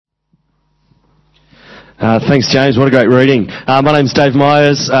Thanks, James. What a great reading. My name's Dave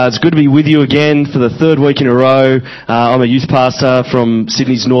Myers. It's good to be with you again for the third week in a row. I'm a youth pastor from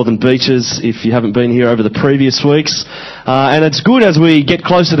Sydney's Northern Beaches, if you haven't been here over the previous weeks. And it's good as we get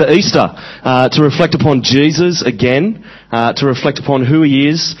closer to Easter to reflect upon Jesus again, to reflect upon who he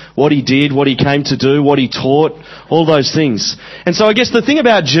is, what he did, what he came to do, what he taught, all those things. And so I guess the thing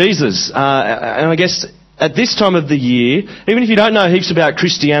about Jesus, and I guess at this time of the year, even if you don't know heaps about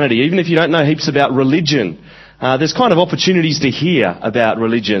Christianity, even if you don't know heaps about religion, there's kind of opportunities to hear about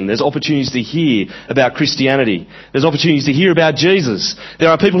religion. There's opportunities to hear about Christianity. There's opportunities to hear about Jesus. There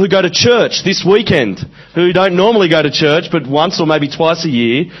are people who go to church this weekend who don't normally go to church, but once or maybe twice a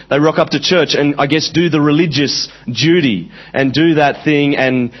year, they rock up to church and I guess do the religious duty and do that thing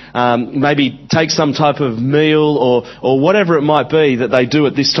and maybe take some type of meal or whatever it might be that they do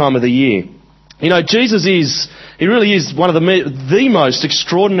at this time of the year. You know, Jesus he really is one of the most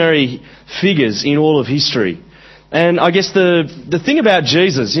extraordinary figures in all of history. And I guess the thing about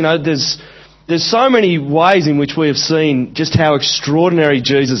Jesus, you know, there's so many ways in which we have seen just how extraordinary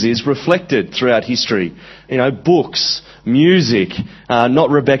Jesus is reflected throughout history. You know, books, music, not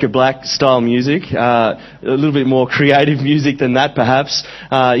Rebecca Black style music, a little bit more creative music than that perhaps,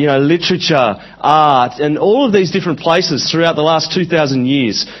 you know, literature, art, and all of these different places throughout the last 2,000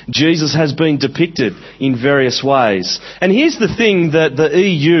 years, Jesus has been depicted in various ways. And here's the thing that the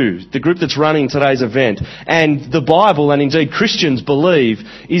EU, the group that's running today's event, and the Bible, and indeed Christians believe,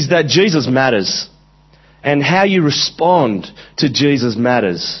 is that Jesus matters. And how you respond to Jesus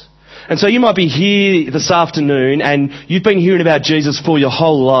matters. And so you might be here this afternoon and you've been hearing about Jesus for your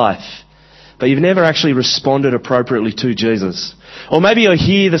whole life, but you've never actually responded appropriately to Jesus. Or maybe you're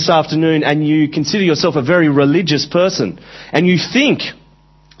here this afternoon and you consider yourself a very religious person and you think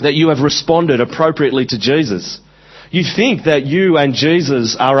that you have responded appropriately to Jesus. You think that you and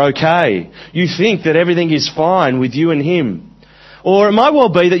Jesus are okay. You think that everything is fine with you and him. Or it might well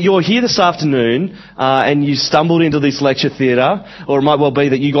be that you're here this afternoon and you stumbled into this lecture theatre, or it might well be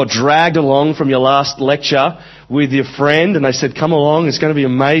that you got dragged along from your last lecture with your friend and they said, come along, it's going to be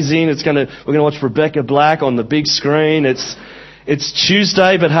amazing, we're going to watch Rebecca Black on the big screen, it's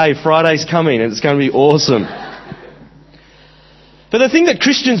Tuesday, but hey, Friday's coming and it's going to be awesome. But the thing that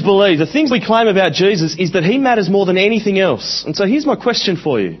Christians believe, the things we claim about Jesus, is that he matters more than anything else. And so here's my question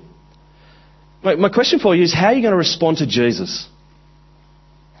for you. My question for you is, how are you going to respond to Jesus?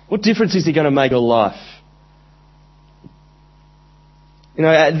 What difference is he going to make in your life? You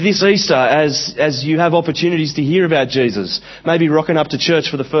know, this Easter, as you have opportunities to hear about Jesus, maybe rocking up to church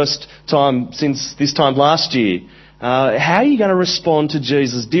for the first time since this time last year, how are you going to respond to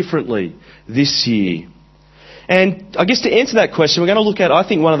Jesus differently this year? And I guess to answer that question, we're going to look at, I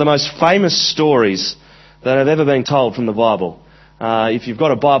think, one of the most famous stories that have ever been told from the Bible. If you've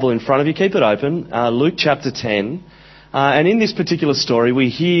got a Bible in front of you, keep it open. Luke chapter 10. And in this particular story, we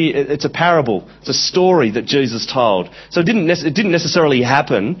hear, it's a parable. It's a story that Jesus told. So it didn't necessarily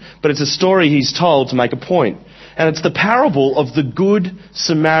happen, but it's a story he's told to make a point. And it's the parable of the Good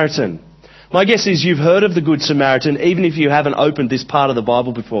Samaritan. My guess is you've heard of the Good Samaritan, even if you haven't opened this part of the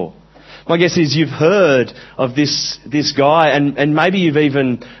Bible before. My guess is you've heard of this guy and maybe you've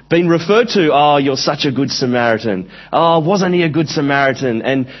even been referred to, oh, you're such a good Samaritan. Oh, wasn't he a good Samaritan?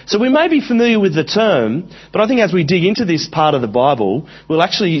 And so we may be familiar with the term, but I think as we dig into this part of the Bible, we'll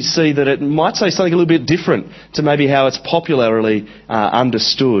actually see that it might say something a little bit different to maybe how it's popularly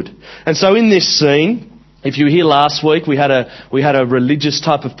understood. And so in this scene, if you were here last week, we had a religious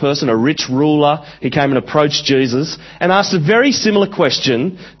type of person, a rich ruler. He came and approached Jesus and asked a very similar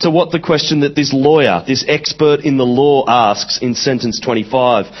question to what the question that this lawyer, this expert in the law, asks in sentence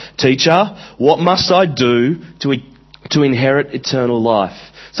 25. Teacher, what must I do to inherit eternal life?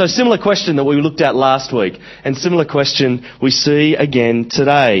 So similar question that we looked at last week, and similar question we see again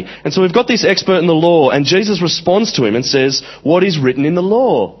today. And so we've got this expert in the law, and Jesus responds to him and says, what is written in the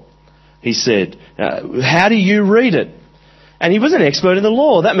law? He said, how do you read it? And he was an expert in the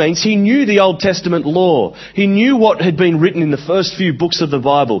law. That means he knew the Old Testament law. He knew what had been written in the first few books of the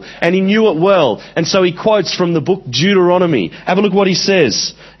Bible. And he knew it well. And so he quotes from the book Deuteronomy. Have a look what he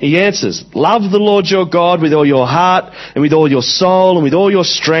says. He answers, love the Lord your God with all your heart and with all your soul and with all your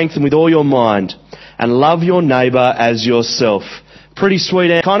strength and with all your mind. And love your neighbour as yourself. Pretty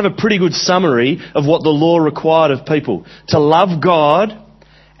sweet, kind of a pretty good summary of what the law required of people. To love God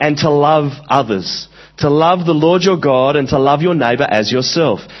and to love others. To love the Lord your God and to love your neighbour as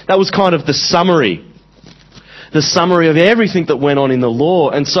yourself. That was kind of the summary of everything that went on in the law.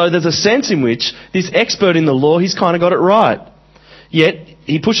 And so there's a sense in which this expert in the law, he's kind of got it right. Yet,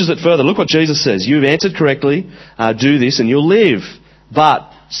 he pushes it further. Look what Jesus says. You've answered correctly. Do this and you'll live.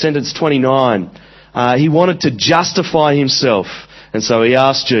 But, sentence 29, He wanted to justify himself. And so he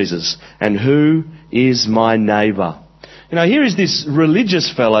asked Jesus, "And who is my neighbour?" Here is this religious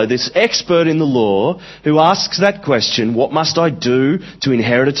fellow, this expert in the law, who asks that question, what must I do to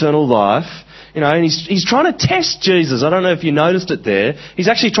inherit eternal life? And he's trying to test Jesus. I don't know if you noticed it there. He's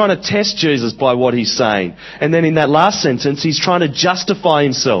actually trying to test Jesus by what he's saying. And then in that last sentence, he's trying to justify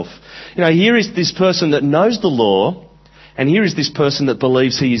himself. Here is this person that knows the law, and here is this person that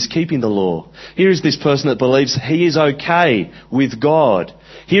believes he is keeping the law. Here is this person that believes he is okay with God.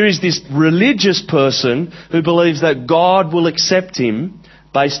 Here is this religious person who believes that God will accept him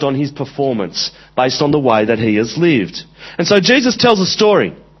based on his performance, based on the way that he has lived. And so Jesus tells a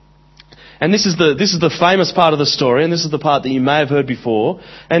story. And this is the famous part of the story, and this is the part that you may have heard before.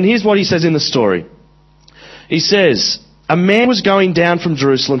 And here's what he says in the story. He says, "A man was going down from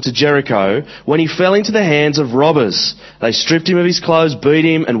Jerusalem to Jericho when he fell into the hands of robbers. They stripped him of his clothes, beat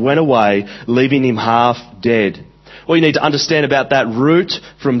him, and went away, leaving him half dead." What you need to understand about that route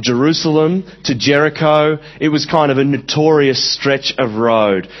from Jerusalem to Jericho, it was kind of a notorious stretch of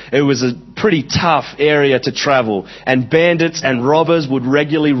road. It was a pretty tough area to travel, and bandits and robbers would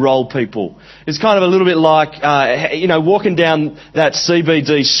regularly roll people. It's kind of a little bit like, walking down that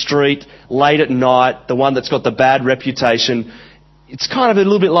CBD street late at night, the one that's got the bad reputation. It's kind of a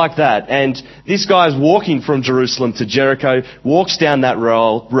little bit like that. And this guy is walking from Jerusalem to Jericho, walks down that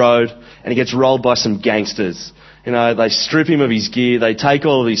road, and he gets rolled by some gangsters. They strip him of his gear, they take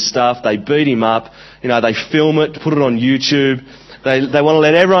all of his stuff, they beat him up, they film it, put it on YouTube. They want to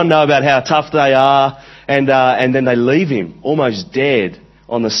let everyone know about how tough they are, and then they leave him almost dead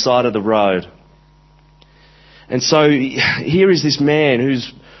on the side of the road. And so here is this man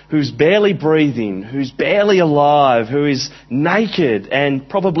who's barely breathing, who's barely alive, who is naked and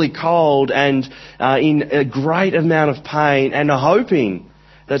probably cold and in a great amount of pain, and hoping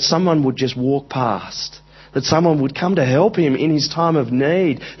that someone would just walk past, that someone would come to help him in his time of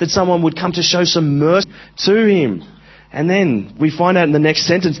need, that someone would come to show some mercy to him. And then we find out in the next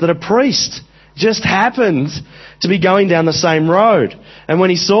sentence that a priest just happened to be going down the same road. And when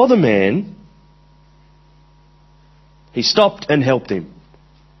he saw the man, he stopped and helped him.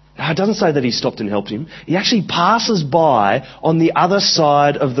 Now, it doesn't say that he stopped and helped him. He actually passes by on the other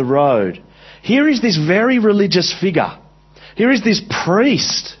side of the road. Here is this very religious figure. Here is this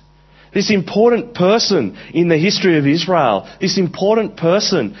priest, this important person in the history of Israel, this important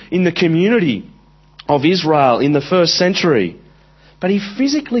person in the community of Israel in the first century. But he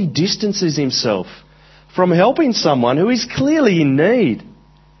physically distances himself from helping someone who is clearly in need,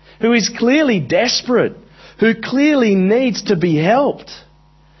 who is clearly desperate, who clearly needs to be helped.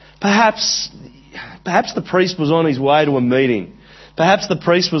 Perhaps the priest was on his way to a meeting. Perhaps the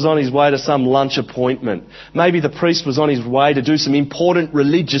priest was on his way to some lunch appointment. Maybe the priest was on his way to do some important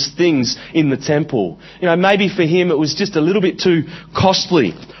religious things in the temple. Maybe for him it was just a little bit too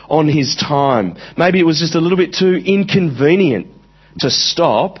costly on his time. Maybe it was just a little bit too inconvenient to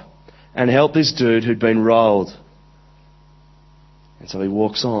stop and help this dude who'd been rolled. And so he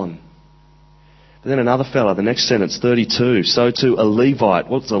walks on. But then another fella, the next sentence, 32, so too a Levite.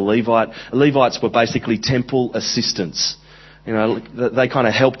 What's a Levite? Levites were basically temple assistants. They kind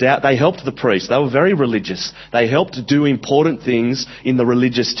of helped out. They helped the priest. They were very religious. They helped do important things in the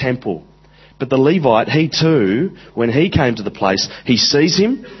religious temple. But the Levite, he too, when he came to the place, he sees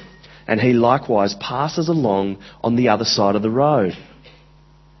him and he likewise passes along on the other side of the road.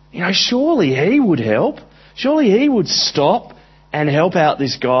 Surely he would help. Surely he would stop and help out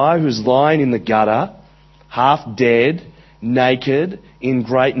this guy who's lying in the gutter, half dead, naked, in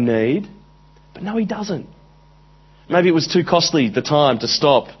great need. But no, he doesn't. Maybe it was too costly, the time, to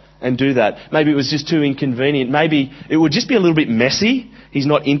stop and do that. Maybe it was just too inconvenient. Maybe it would just be a little bit messy. He's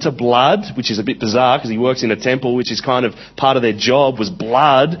not into blood, which is a bit bizarre because he works in a temple, which is kind of part of their job, was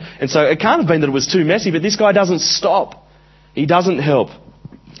blood. And so it can't have been that it was too messy, but this guy doesn't stop. He doesn't help.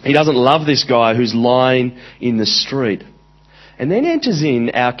 He doesn't love this guy who's lying in the street. And then enters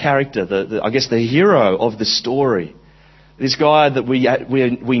in our character, the hero of the story. This guy that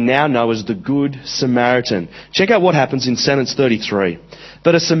we now know as the Good Samaritan. Check out what happens in sentence 33.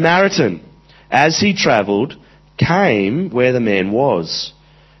 But a Samaritan, as he travelled, came where the man was.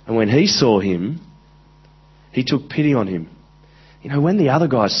 And when he saw him, he took pity on him. When the other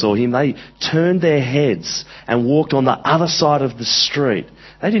guys saw him, they turned their heads and walked on the other side of the street.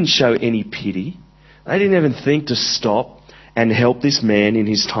 They didn't show any pity. They didn't even think to stop and help this man in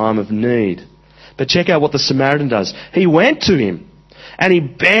his time of need. But check out what the Samaritan does. He went to him and he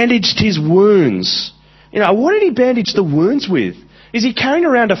bandaged his wounds. What did he bandage the wounds with? Is he carrying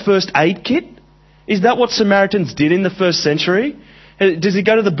around a first aid kit? Is that what Samaritans did in the first century? Does he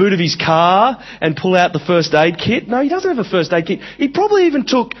go to the boot of his car and pull out the first aid kit? No, he doesn't have a first aid kit. He probably even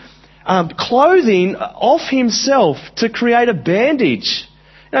took clothing off himself to create a bandage.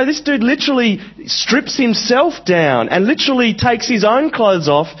 No, this dude literally strips himself down and literally takes his own clothes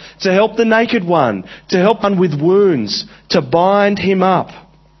off to help the naked one, to help one with wounds, to bind him up.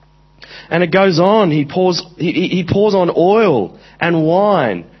 And it goes on. He pours on oil and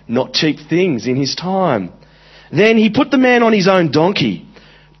wine, not cheap things in his time. Then he put the man on his own donkey,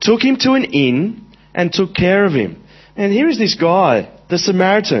 took him to an inn and took care of him. And here is this guy, the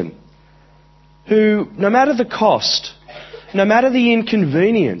Samaritan, who, no matter the cost, no matter the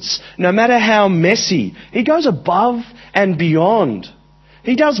inconvenience, no matter how messy, he goes above and beyond.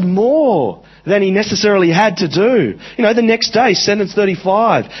 He does more than he necessarily had to do. The next day, sentence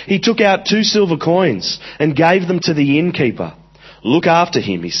 35, he took out 2 silver coins and gave them to the innkeeper. Look after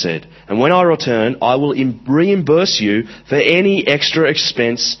him, he said, and when I return, I will reimburse you for any extra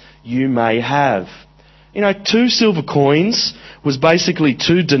expense you may have. 2 silver coins was basically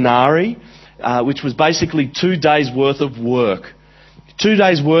 2 denarii, which was basically 2 days' worth of work, 2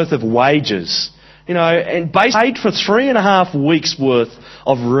 days' worth of wages, and paid for 3.5 weeks' worth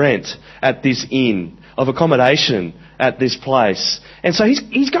of rent at this inn, of accommodation at this place. And so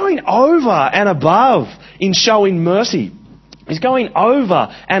he's going over and above in showing mercy. He's going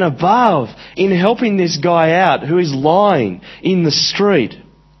over and above in helping this guy out who is lying in the street.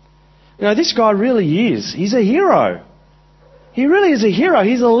 This guy really is. He's a hero. He really is a hero.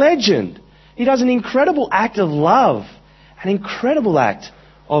 He's a legend. He does an incredible act of love, an incredible act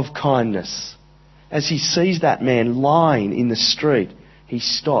of kindness. As he sees that man lying in the street, he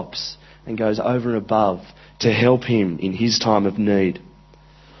stops and goes over and above to help him in his time of need.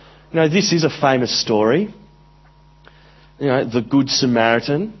 This is a famous story. The Good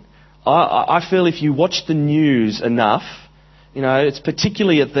Samaritan. I feel if you watch the news enough, it's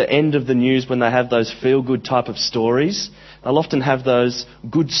particularly at the end of the news when they have those feel-good type of stories. They'll often have those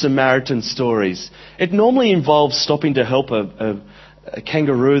Good Samaritan stories. It normally involves stopping to help a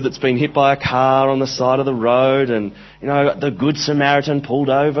kangaroo that's been hit by a car on the side of the road, and the Good Samaritan pulled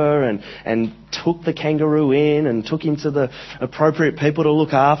over and took the kangaroo in and took him to the appropriate people to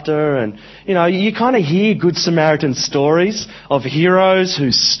look after. And you kind of hear Good Samaritan stories of heroes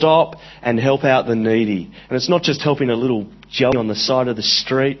who stop and help out the needy. And it's not just helping a little jelly on the side of the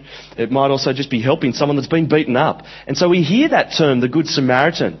street. It might also just be helping someone that's been beaten up. And so we hear that term, the Good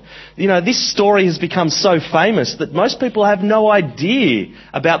Samaritan. This story has become so famous that most people have no idea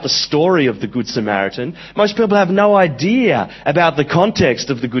about the story of the Good Samaritan. Most people have no idea about the context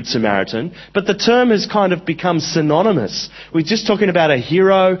of the Good Samaritan. But the term has kind of become synonymous. We're just talking about a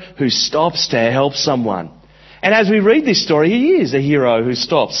hero who stops to help someone. And as we read this story, he is a hero who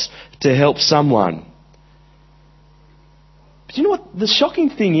stops to help someone. But you know what? The shocking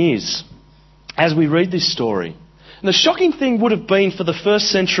thing is, as we read this story, and the shocking thing would have been for the first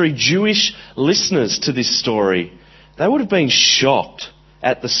century Jewish listeners to this story, they would have been shocked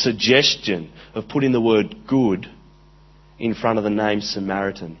at the suggestion of putting the word good in front of the name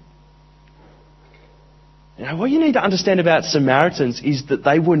Samaritan. What you need to understand about Samaritans is that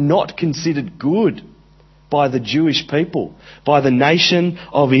they were not considered good by the Jewish people, by the nation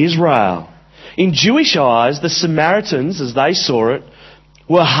of Israel. In Jewish eyes, the Samaritans, as they saw it,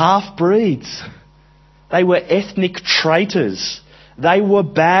 were half-breeds. They were ethnic traitors. They were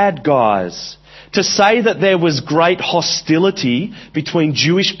bad guys. To say that there was great hostility between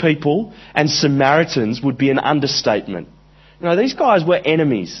Jewish people and Samaritans would be an understatement. These guys were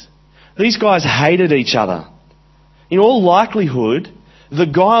enemies. These guys hated each other. In all likelihood, the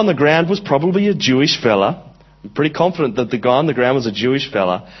guy on the ground was probably a Jewish fella. I'm pretty confident that the guy on the ground was a Jewish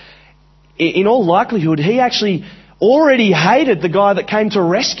fella. In all likelihood, he actually already hated the guy that came to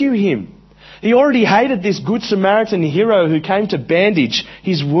rescue him. He already hated this Good Samaritan hero who came to bandage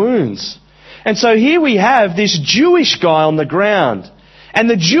his wounds. And so here we have this Jewish guy on the ground and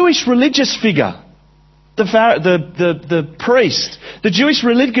the Jewish religious figure, the priest, the Jewish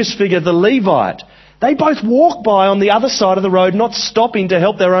religious figure, the Levite. They both walk by on the other side of the road, not stopping to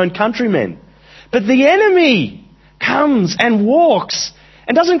help their own countrymen. But the enemy comes and walks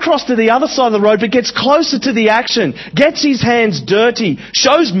and doesn't cross to the other side of the road, but gets closer to the action, gets his hands dirty,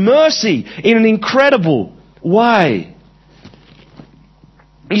 shows mercy in an incredible way.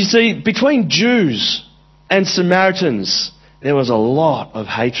 You see, between Jews and Samaritans, there was a lot of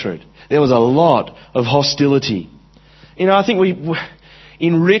hatred. There was a lot of hostility. I think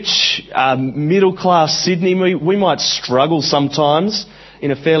in rich, middle-class Sydney, we might struggle sometimes,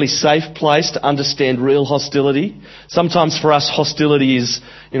 in a fairly safe place to understand real hostility. Sometimes for us, hostility is,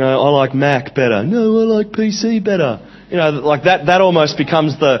 I like Mac better. No, I like PC better. Like that almost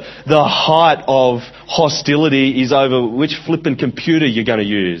becomes the height of hostility is over which flippin' computer you're going to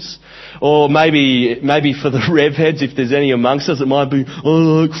use. Or maybe for the rev heads, if there's any amongst us, it might be, I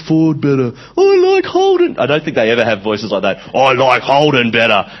like Ford better. I like Holden. I don't think they ever have voices like that. I like Holden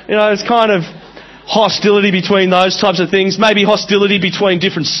better. It's kind of hostility between those types of things. Maybe hostility between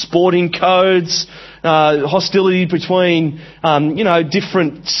different sporting codes. Hostility between,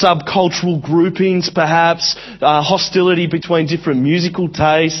 different subcultural groupings, perhaps. Hostility between different musical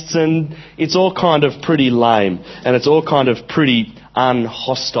tastes. And it's all kind of pretty lame. And it's all kind of pretty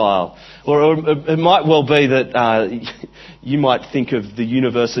unhostile. Or it might well be that you might think of the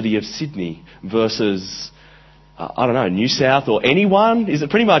University of Sydney versus, New South or anyone. Is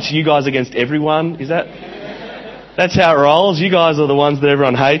it pretty much you guys against everyone? Is that's how it rolls? You guys are the ones that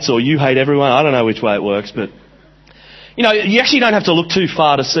everyone hates, or you hate everyone. I don't know which way it works, but you actually don't have to look too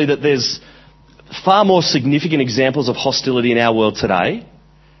far to see that there's far more significant examples of hostility in our world today.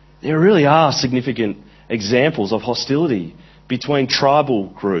 There really are significant examples of hostility between tribal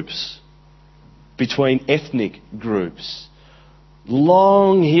groups, between ethnic groups.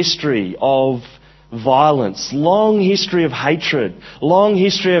 Long history of violence, long history of hatred, long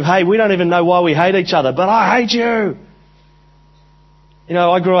history of, hey, we don't even know why we hate each other, but I hate you.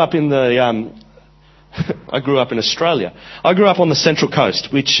 I grew up in Australia. I grew up on the Central Coast,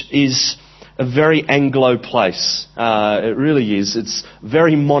 which is a very Anglo place. It really is. It's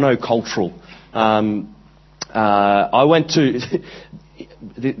very monocultural. I went to.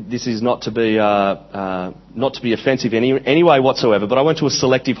 This is not to be offensive in any way whatsoever, but I went to a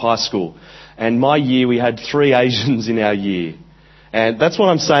selective high school, and my year we had 3 Asians in our year, and that's what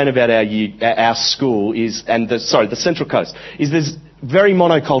I'm saying about our school is, the Central Coast is there's very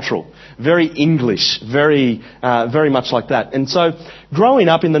monocultural, very English, very much like that. And so, growing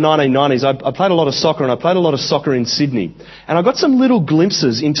up in the 1990s, I played a lot of soccer, and I played a lot of soccer in Sydney. And I got some little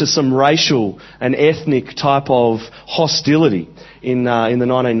glimpses into some racial and ethnic type of hostility in the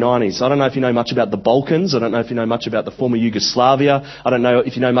 1990s. I don't know if you know much about the Balkans. I don't know if you know much about the former Yugoslavia. I don't know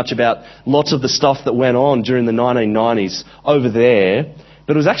if you know much about lots of the stuff that went on during the 1990s over there.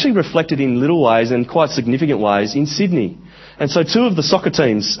 But it was actually reflected in little ways and quite significant ways in Sydney. And so 2 of the soccer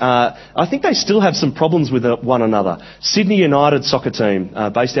teams, I think they still have some problems with one another. Sydney United soccer team,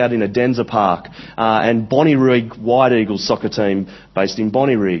 based out in Adenza Park, and Bonnyrigg White Eagles soccer team, based in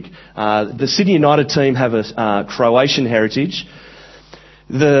Bonnyrigg. The Sydney United team have a Croatian heritage.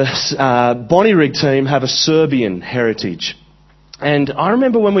 The Bonnyrigg team have a Serbian heritage. And I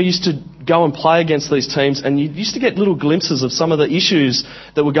remember when we used to go and play against these teams, and you used to get little glimpses of some of the issues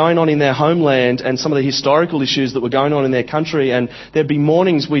that were going on in their homeland and some of the historical issues that were going on in their country. And there'd be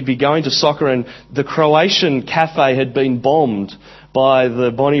mornings we'd be going to soccer, and the Croatian cafe had been bombed by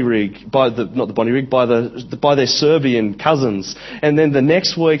by their Serbian cousins. And then the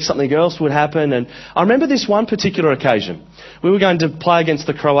next week something else would happen. And I remember this one particular occasion. We were going to play against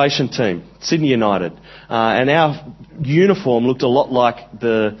the Croatian team, Sydney United, and our uniform looked a lot like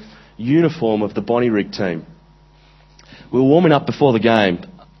the uniform of the Bonnyrigg team. We were warming up before the game,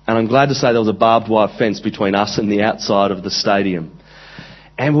 and I'm glad to say there was a barbed wire fence between us and the outside of the stadium.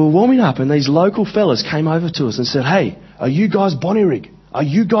 And we were warming up, and these local fellas came over to us and said, "Hey, are you guys Bonnyrigg? Are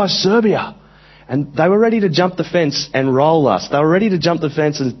you guys Serbia?" And they were ready to jump the fence and roll us. They were ready to jump the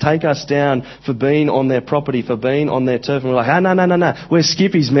fence and take us down for being on their property, for being on their turf. And we're like, no. We're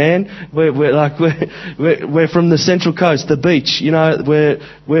skippies, man. We're from the Central Coast, the beach.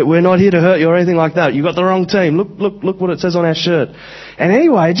 We're not here to hurt you or anything like that. You got the wrong team. Look what it says on our shirt. And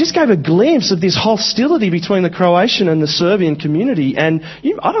anyway, it just gave a glimpse of this hostility between the Croatian and the Serbian community. And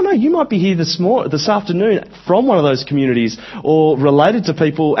I don't know, you might be here this afternoon from one of those communities or related to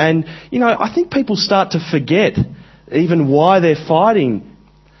people. And, I think people start to forget even why they're fighting.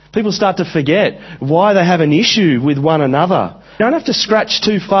 People start to forget why they have an issue with one another. You don't have to scratch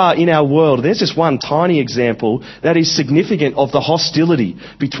too far in our world. There's just one tiny example that is significant of the hostility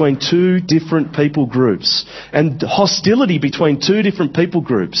between 2 different people groups. And hostility between 2 different people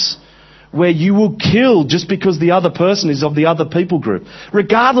groups where you will kill just because the other person is of the other people group.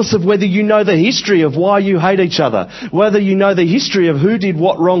 Regardless of whether you know the history of why you hate each other, whether you know the history of who did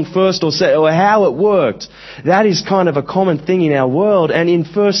what wrong first or how it worked. That is kind of a common thing in our world. And in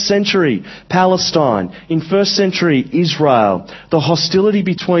 1st century Palestine, in 1st century Israel, the hostility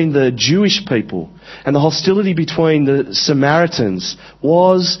between the Jewish people and the hostility between the Samaritans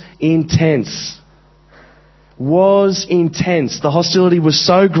was intense. The hostility was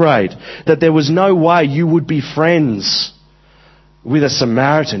so great that there was no way you would be friends with a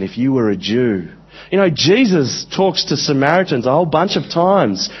Samaritan if you were a Jew? You know, Jesus talks to Samaritans a whole bunch of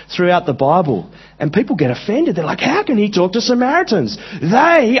times throughout the Bible, and people get offended. They're like, how can he talk to Samaritans?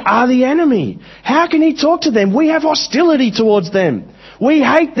 They are the enemy. How can he talk to them? We have hostility towards them. We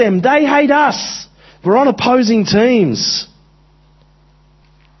hate them. They hate us. We're on opposing teams.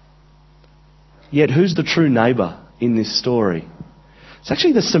 Yet who's the true neighbour in this story? It's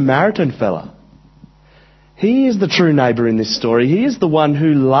actually the Samaritan fella. He is the true neighbour in this story. He is the one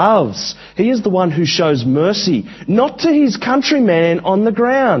who loves. He is the one who shows mercy, not to his countryman on the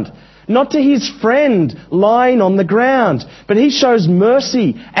ground, not to his friend lying on the ground, but he shows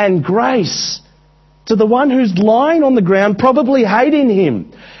mercy and grace to the one who's lying on the ground, probably hating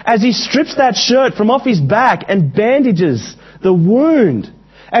him, as he strips that shirt from off his back and bandages the wound,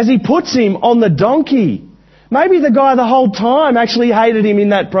 as he puts him on the donkey. Maybe the guy the whole time actually hated him in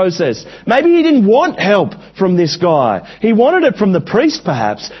that process. Maybe he didn't want help from this guy. He wanted it from the priest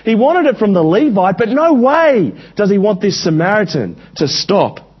perhaps. He wanted it from the Levite, but no way does he want this Samaritan to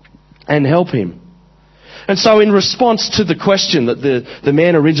stop and help him. And so in response to the question that the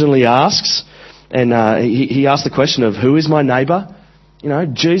man originally asks, and he asked the question of who is my neighbour? You know,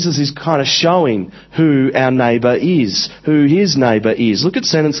 Jesus is kind of showing who our neighbour is, who his neighbour is. Look at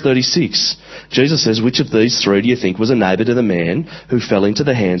sentence 36. Jesus says, which of these three do you think was a neighbour to the man who fell into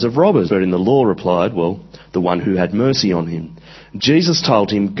the hands of robbers? But in the law replied, well, the one who had mercy on him. Jesus told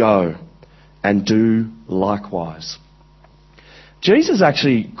him, go and do likewise. Jesus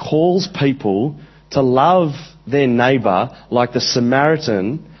actually calls people to love their neighbour like the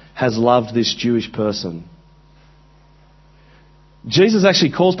Samaritan has loved this Jewish person. Jesus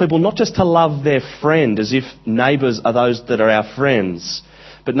actually calls people not just to love their friend as if neighbours are those that are our friends,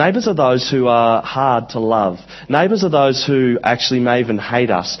 but neighbours are those who are hard to love. Neighbours are those who actually may even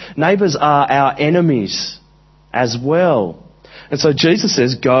hate us. Neighbours are our enemies as well. And so Jesus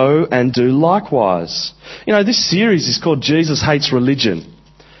says, go and do likewise. You know, this series is called Jesus Hates Religion.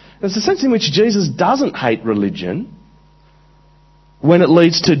 There's a sense in which Jesus doesn't hate religion when it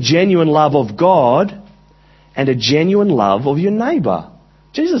leads to genuine love of God and a genuine love of your neighbour.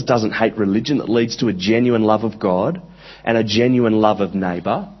 Jesus doesn't hate religion that leads to a genuine love of God and a genuine love of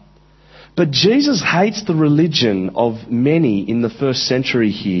neighbour. But Jesus hates the religion of many in the first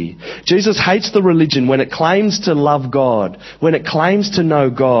century here. Jesus hates the religion when it claims to love God, when it claims to know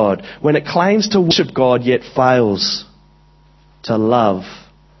God, when it claims to worship God yet fails to love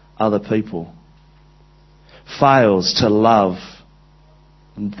other people, fails to love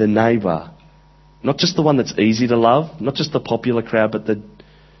the neighbour. Not just the one that's easy to love, not just the popular crowd, but the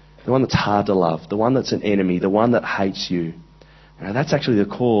one that's hard to love, the one that's an enemy, the one that hates you. Now, that's actually the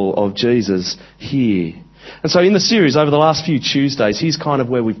call of Jesus here. And so in the series over the last few Tuesdays, here's kind of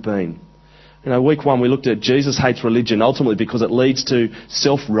where we've been. You know, week 1 we looked at Jesus hates religion ultimately because it leads to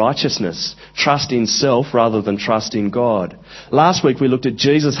self-righteousness, trust in self rather than trust in God. Last week we looked at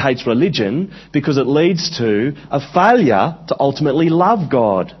Jesus hates religion because it leads to a failure to ultimately love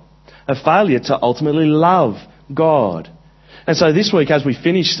God. A failure to ultimately love God. And so this week, as we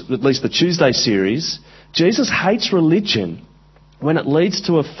finish at least the Tuesday series, Jesus hates religion when it leads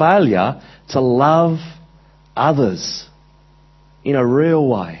to a failure to love others in a real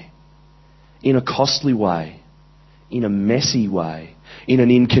way, in a costly way, in a messy way, in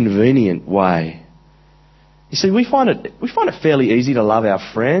an inconvenient way. You see, we find it fairly easy to love our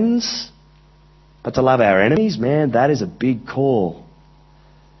friends, but to love our enemies, man, that is a big call.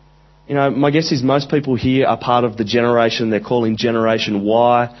 You know, my guess is most people here are part of the generation they're calling Generation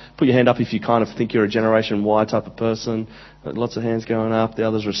Y. Put your hand up if you kind of think you're a Generation Y type of person. Lots of hands going up. The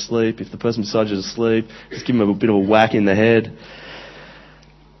others are asleep. If the person beside you is asleep, just give them a bit of a whack in the head.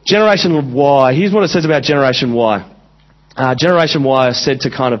 Generation Y. Here's what it says about Generation Y. Generation Y is said to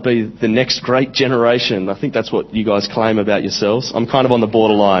kind of be the next great generation. I think that's what you guys claim about yourselves. I'm kind of on the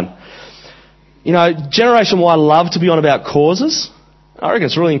borderline. You know, Generation Y love to be on about causes. I reckon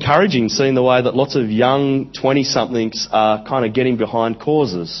it's really encouraging seeing the way that lots of young 20-somethings are kind of getting behind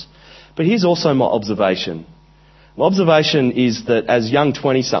causes. But here's also my observation. My observation is that as young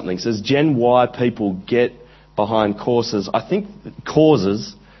 20-somethings, as Gen Y people get behind causes, I think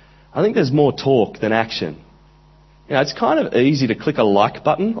there's more talk than action. You know, it's kind of easy to click a like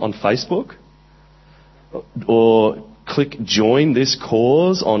button on Facebook or click join this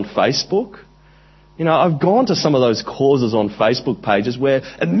cause on Facebook. You know, I've gone to some of those causes on Facebook pages where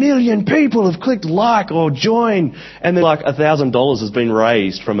 1 million people have clicked like or join, and then like $1,000 has been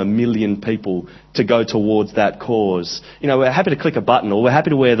raised from 1 million people to go towards that cause. You know, we're happy to click a button, or we're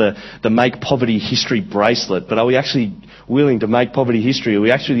happy to wear the Make Poverty History bracelet, but are we actually willing to make poverty history? Are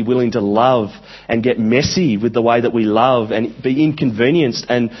we actually willing to love and get messy with the way that we love and be inconvenienced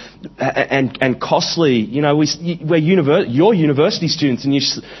and costly? You know, you're university students and you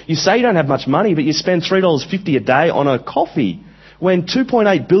say you don't have much money, but you spend $3.50 a day on a coffee, when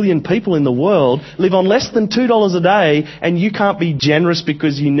 2.8 billion people in the world live on less than $2 a day, and you can't be generous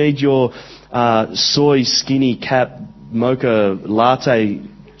because you need your soy skinny cap mocha latte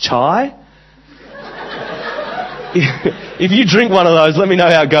chai? If you drink one of those, let me know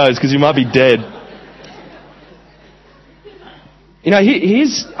how it goes, because you might be dead. You know,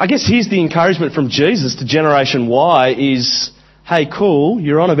 I guess here's the encouragement from Jesus to Generation Y is, hey, cool,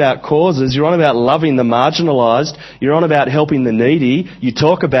 you're on about causes, you're on about loving the marginalised, you're on about helping the needy, you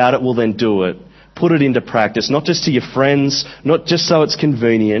talk about it, well then do it. Put it into practice, not just to your friends, not just so it's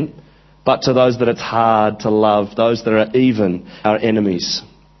convenient, but to those that it's hard to love, those that are even our enemies.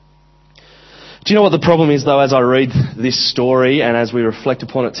 Do you know what the problem is, though, as I read this story and as we reflect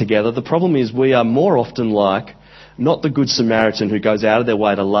upon it together? The problem is we are more often like not the Good Samaritan who goes out of their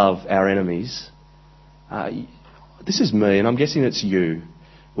way to love our enemies. This is me, and I'm guessing it's you.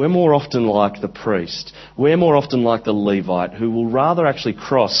 We're more often like the priest. We're more often like the Levite, who will rather actually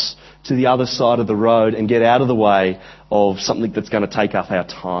cross to the other side of the road and get out of the way of something that's going to take up our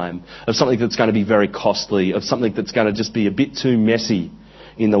time, of something that's going to be very costly, of something that's going to just be a bit too messy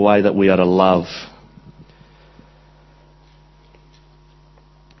in the way that we are to love.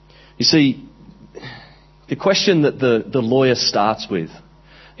 You see, the question that the lawyer starts with,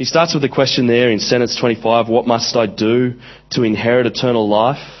 he starts with the question there in sentence 25, what must I do to inherit eternal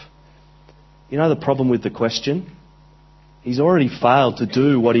life? You know the problem with the question? He's already failed to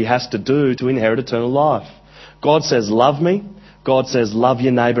do what he has to do to inherit eternal life. God says, love me. God says, love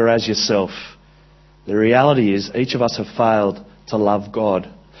your neighbour as yourself. The reality is each of us have failed to love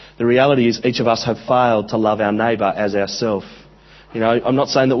God. The reality is each of us have failed to love our neighbour as ourselves. You know, I'm not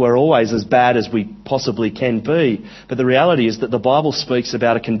saying that we're always as bad as we possibly can be, but the reality is that the Bible speaks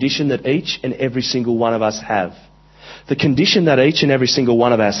about a condition that each and every single one of us have. The condition that each and every single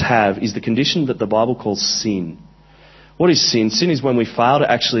one of us have is the condition that the Bible calls sin. What is sin? Sin is when we fail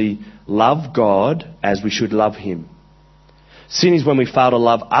to actually love God as we should love Him. Sin is when we fail to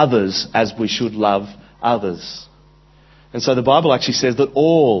love others as we should love others. And so the Bible actually says that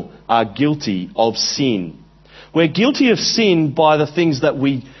all are guilty of sin. We're guilty of sin by the things that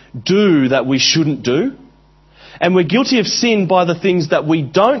we do that we shouldn't do. And we're guilty of sin by the things that we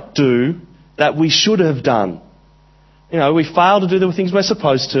don't do that we should have done. You know, we fail to do the things we're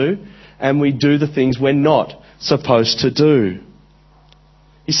supposed to, and we do the things we're not supposed to do.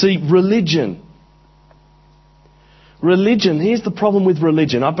 You see, religion, here's the problem with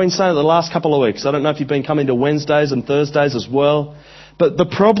religion. I've been saying it the last couple of weeks. I don't know if you've been coming to Wednesdays and Thursdays as well. But the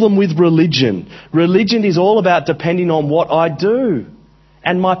problem with religion is all about depending on what I do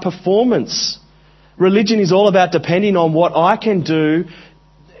and my performance. Religion is all about depending on what I can do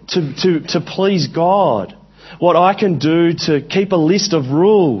to please God, what I can do to keep a list of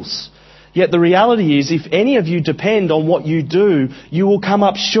rules. Yet the reality is, if any of you depend on what you do, you will come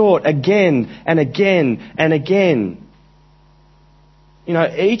up short again and again and again. You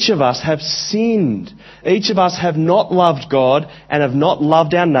know, each of us have sinned. Each of us have not loved God and have not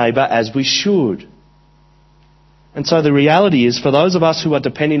loved our neighbour as we should. And so the reality is, for those of us who are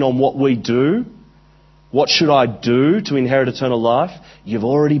depending on what we do, what should I do to inherit eternal life? You've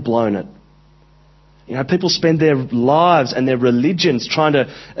already blown it. You know, people spend their lives and their religions trying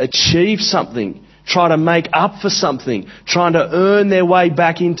to achieve something, trying to make up for something, trying to earn their way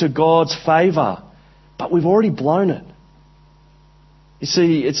back into God's favour. But we've already blown it. You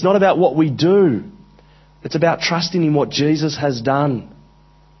see, it's not about what we do. It's about trusting in what Jesus has done.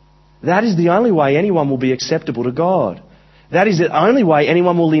 That is the only way anyone will be acceptable to God. That is the only way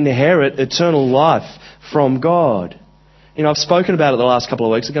anyone will inherit eternal life from God. You know, I've spoken about it the last couple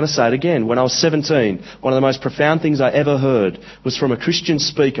of weeks. I'm going to say it again. When I was 17, one of the most profound things I ever heard was from a Christian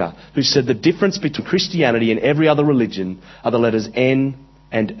speaker who said the difference between Christianity and every other religion are the letters N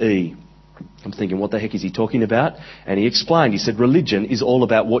and E. I'm thinking, what the heck is he talking about? And he explained. He said, religion is all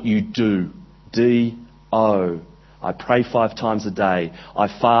about what you do. D-O. I pray 5 times a day. I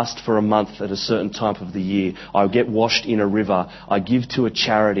fast for a month at a certain time of the year. I get washed in a river. I give to a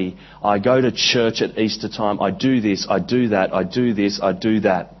charity. I go to church at Easter time. I do this, I do that, I do this, I do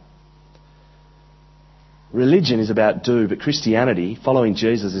that. Religion is about do, but Christianity, following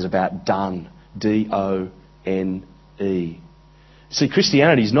Jesus, is about done. D-O-N-E. See,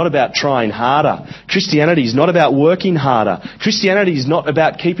 Christianity is not about trying harder. Christianity is not about working harder. Christianity is not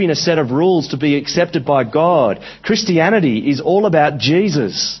about keeping a set of rules to be accepted by God. Christianity is all about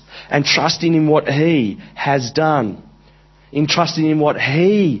Jesus and trusting in what He has done. in trusting in what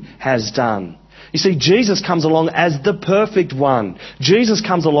He has done. You see, Jesus comes along as the perfect one. Jesus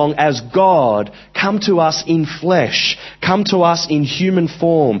comes along as God, come to us in flesh, come to us in human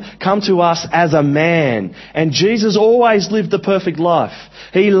form, come to us as a man. And Jesus always lived the perfect life.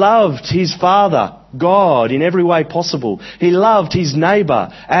 He loved His Father, God, in every way possible. He loved His neighbour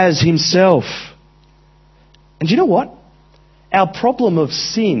as Himself. And you know what? Our problem of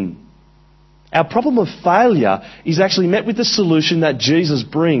sin, our problem of failure is actually met with the solution that Jesus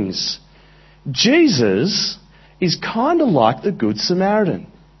brings. Jesus is kind of like the Good Samaritan.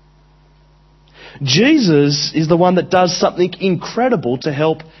 Jesus is the one that does something incredible to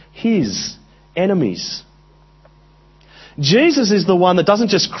help His enemies. Jesus is the one that doesn't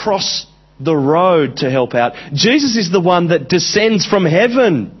just cross the road to help out. Jesus is the one that descends from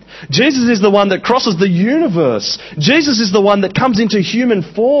heaven. Jesus is the one that crosses the universe. Jesus is the one that comes into human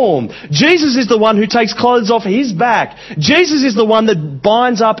form. Jesus is the one who takes clothes off His back. Jesus is the one that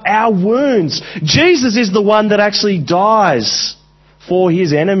binds up our wounds. Jesus is the one that actually dies for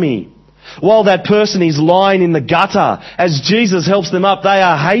his enemy. While that person is lying in the gutter, as Jesus helps them up, they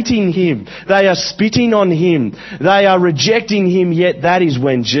are hating Him. They are spitting on Him. They are rejecting Him, yet that is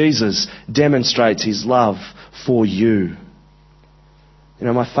when Jesus demonstrates His love for you. You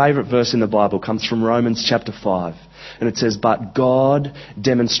know, my favourite verse in the Bible comes from Romans chapter 5. And it says, "But God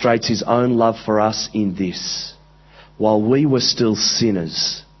demonstrates His own love for us in this. While we were still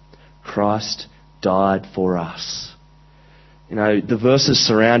sinners, Christ died for us." You know, the verses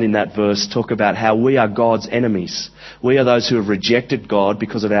surrounding that verse talk about how we are God's enemies. We are those who have rejected God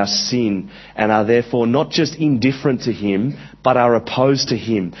because of our sin and are therefore not just indifferent to Him, but are opposed to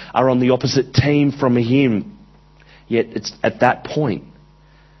Him, are on the opposite team from Him. Yet it's at that point,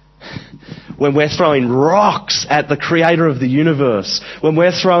 when we're throwing rocks at the Creator of the universe, when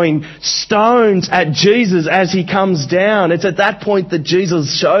we're throwing stones at Jesus as He comes down, it's at that point that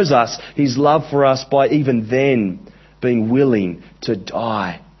Jesus shows us His love for us by even then being willing to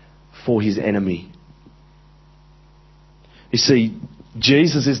die for His enemy. You see,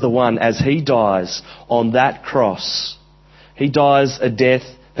 Jesus is the one, as He dies on that cross, He dies a death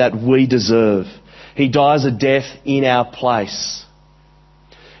that we deserve. He dies a death in our place.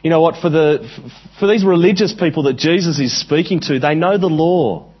 You know what, for these religious people that Jesus is speaking to, they know the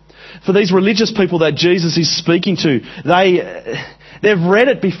law. For these religious people that Jesus is speaking to, they've read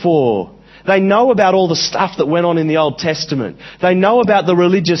it before. They know about all the stuff that went on in the Old Testament. They know about the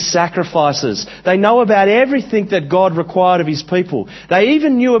religious sacrifices. They know about everything that God required of His people. They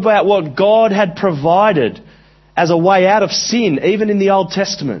even knew about what God had provided as a way out of sin, even in the Old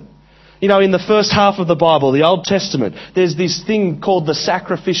Testament. You know, in the first half of the Bible, the Old Testament, there's this thing called the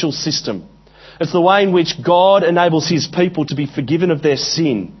sacrificial system. It's the way in which God enables His people to be forgiven of their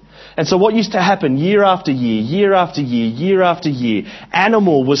sin. And so what used to happen year after year, year after year, year after year,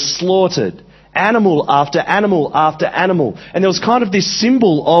 animal was slaughtered. Animal after animal after animal. And there was kind of this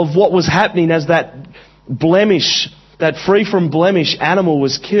symbol of what was happening as that blemish, that free from blemish animal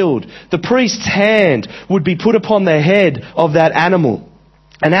was killed. The priest's hand would be put upon the head of that animal.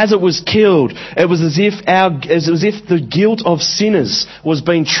 And as it was killed, it was as if the guilt of sinners was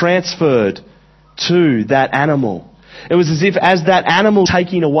being transferred to that animal. It was as if as that animal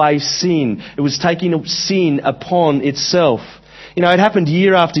taking away sin, it was taking sin upon itself. You know, it happened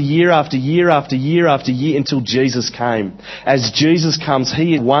year after year after year after year after year until Jesus came. As Jesus comes,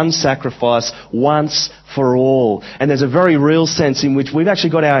 He is one sacrifice once for all. And there's a very real sense in which we've actually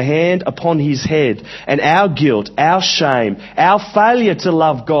got our hand upon His head, and our guilt, our shame, our failure to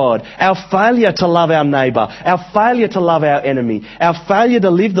love God, our failure to love our neighbour, our failure to love our enemy, our failure to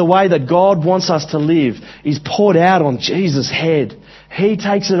live the way that God wants us to live is poured out on Jesus' head. He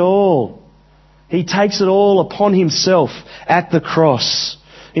takes it all. He takes it all upon Himself at the cross.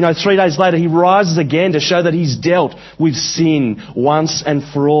 You know, 3 days later, He rises again to show that He's dealt with sin once and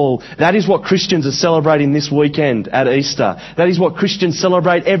for all. That is what Christians are celebrating this weekend at Easter. That is what Christians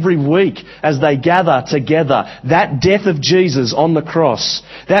celebrate every week as they gather together. That death of Jesus on the cross.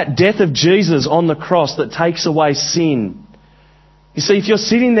 That death of Jesus on the cross that takes away sin. You see, if you're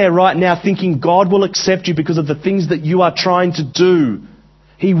sitting there right now thinking God will accept you because of the things that you are trying to do,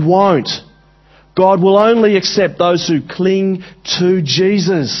 He won't. God will only accept those who cling to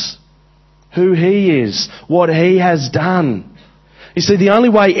Jesus, who He is, what He has done. You see, the only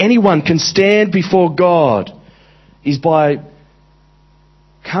way anyone can stand before God is by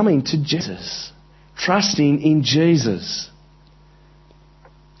coming to Jesus, trusting in Jesus.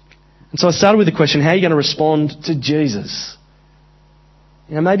 And so I started with the question, how are you going to respond to Jesus?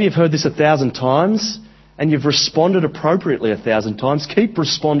 You know, maybe you've heard this 1,000 times and you've responded appropriately 1,000 times, keep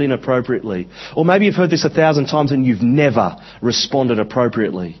responding appropriately. Or maybe you've heard this 1,000 times and you've never responded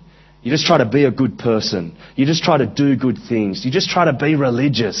appropriately. You just try to be a good person. You just try to do good things. You just try to be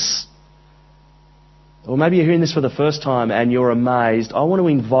religious. Or maybe you're hearing this for the first time and you're amazed. I want to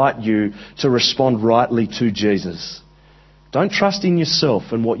invite you to respond rightly to Jesus. Don't trust in yourself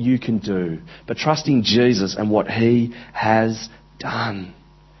and what you can do, but trust in Jesus and what He has done.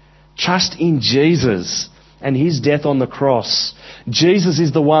 Trust in Jesus and His death on the cross. Jesus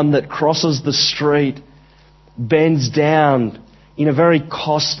is the one that crosses the street, bends down in a very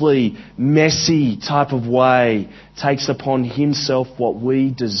costly, messy type of way, takes upon Himself what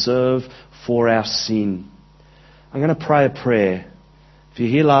we deserve for our sin. I'm going to pray a prayer. If you're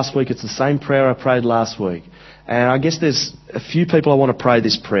here last week, it's the same prayer I prayed last week. And I guess there's a few people I want to pray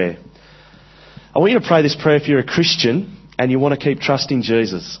this prayer. I want you to pray this prayer if you're a Christian and you want to keep trusting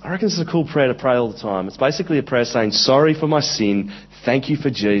Jesus. I reckon this is a cool prayer to pray all the time. It's basically a prayer saying, sorry for my sin, thank you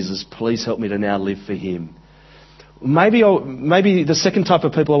for Jesus, please help me to now live for Him. Maybe the second type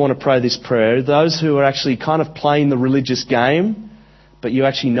of people I want to pray this prayer are those who are actually kind of playing the religious game, but you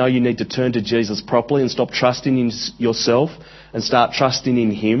actually know you need to turn to Jesus properly and stop trusting in yourself and start trusting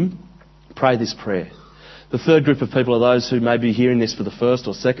in Him. Pray this prayer. The third group of people are those who may be hearing this for the first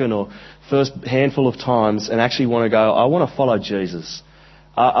or second or first handful of times and actually want to go, I want to follow Jesus.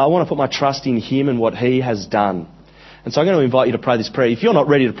 I want to put my trust in Him and what He has done. And so I'm going to invite you to pray this prayer. If you're not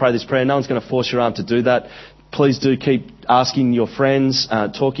ready to pray this prayer, no one's going to force your arm to do that. Please do keep asking your friends,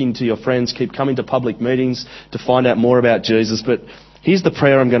 talking to your friends, keep coming to public meetings to find out more about Jesus. But here's the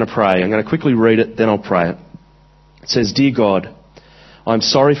prayer I'm going to pray. I'm going to quickly read it, then I'll pray it. It says, Dear God, I'm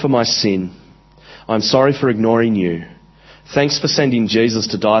sorry for my sin. I'm sorry for ignoring You. Thanks for sending Jesus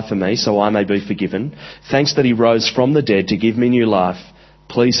to die for me so I may be forgiven. Thanks that He rose from the dead to give me new life.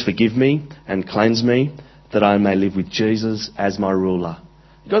 Please forgive me and cleanse me that I may live with Jesus as my ruler.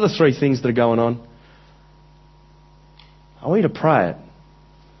 You got the three things that are going on? I want you to pray it.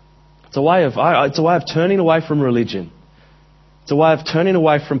 It's a way of turning away from religion. It's a way of turning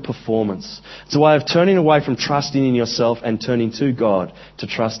away from performance. It's a way of turning away from trusting in yourself and turning to God to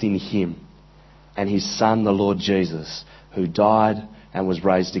trust in Him and His Son, the Lord Jesus, who died and was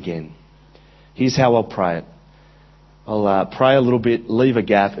raised again. Here's how I'll pray it. I'll pray a little bit, leave a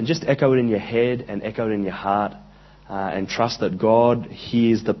gap, and just echo it in your head and echo it in your heart and trust that God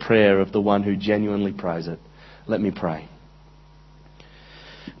hears the prayer of the one who genuinely prays it. Let me pray.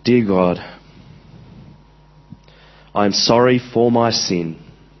 Dear God, I am sorry for my sin.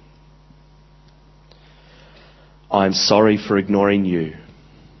 I am sorry for ignoring You.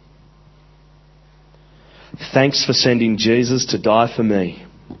 Thanks for sending Jesus to die for me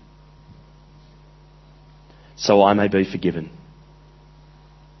so I may be forgiven.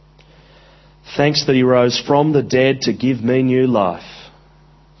 Thanks that He rose from the dead to give me new life.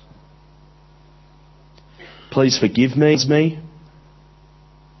 Please forgive me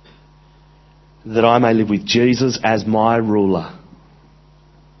that I may live with Jesus as my ruler.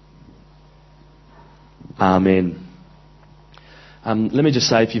 Amen. Let me just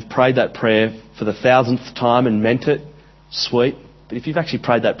say, if you've prayed that prayer for the 1,000th time and meant it, sweet. But if you've actually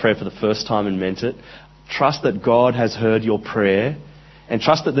prayed that prayer for the first time and meant it, trust that God has heard your prayer and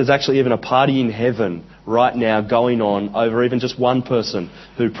trust that there's actually even a party in heaven right now going on over even just one person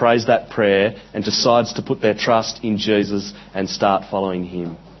who prays that prayer and decides to put their trust in Jesus and start following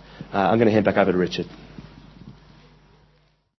Him. I'm going to hand back over to Richard.